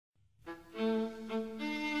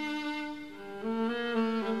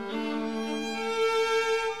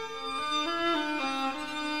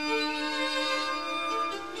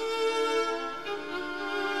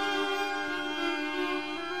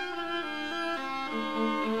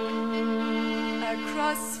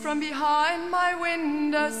Across from behind my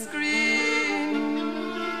window screen,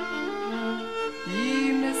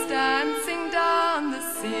 beam is dancing down the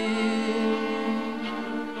scene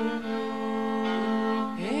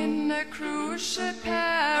in a cruise ship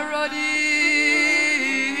parody.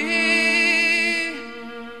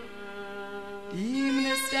 Beam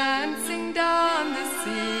is dancing down the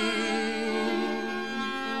scene.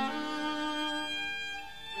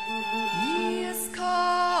 He is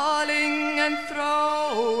calling and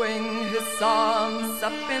throwing his arms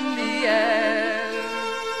up in the air,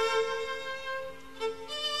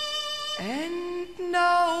 and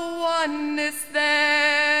no one is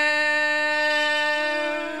there.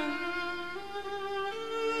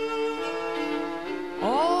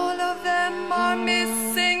 All of them are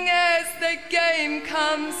missing as the game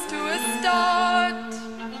comes to a start.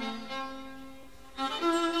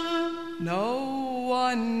 No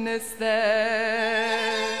one is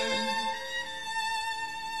there.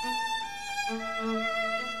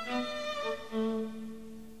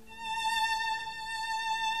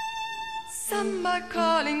 Some are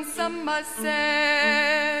calling, some are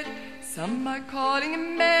sad, some are calling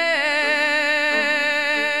him mad.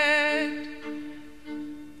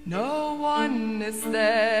 No one is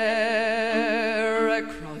there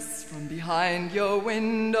across from behind your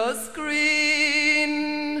window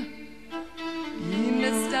screen. Beam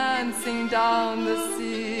is dancing down the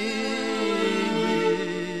scene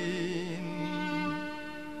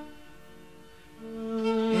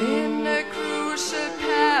in a cruise ship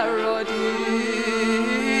parody.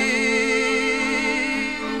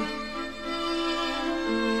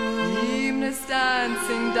 Beam is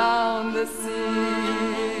dancing down the scene.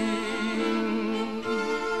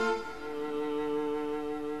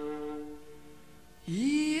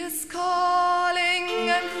 He is calling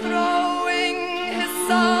and throwing his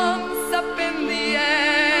arms up in the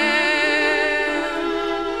air.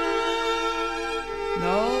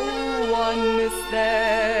 No one is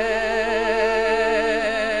there.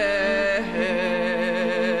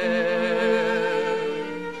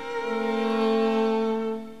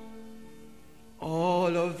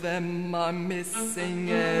 All of them are missing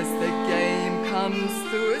as the game comes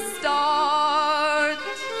to a start.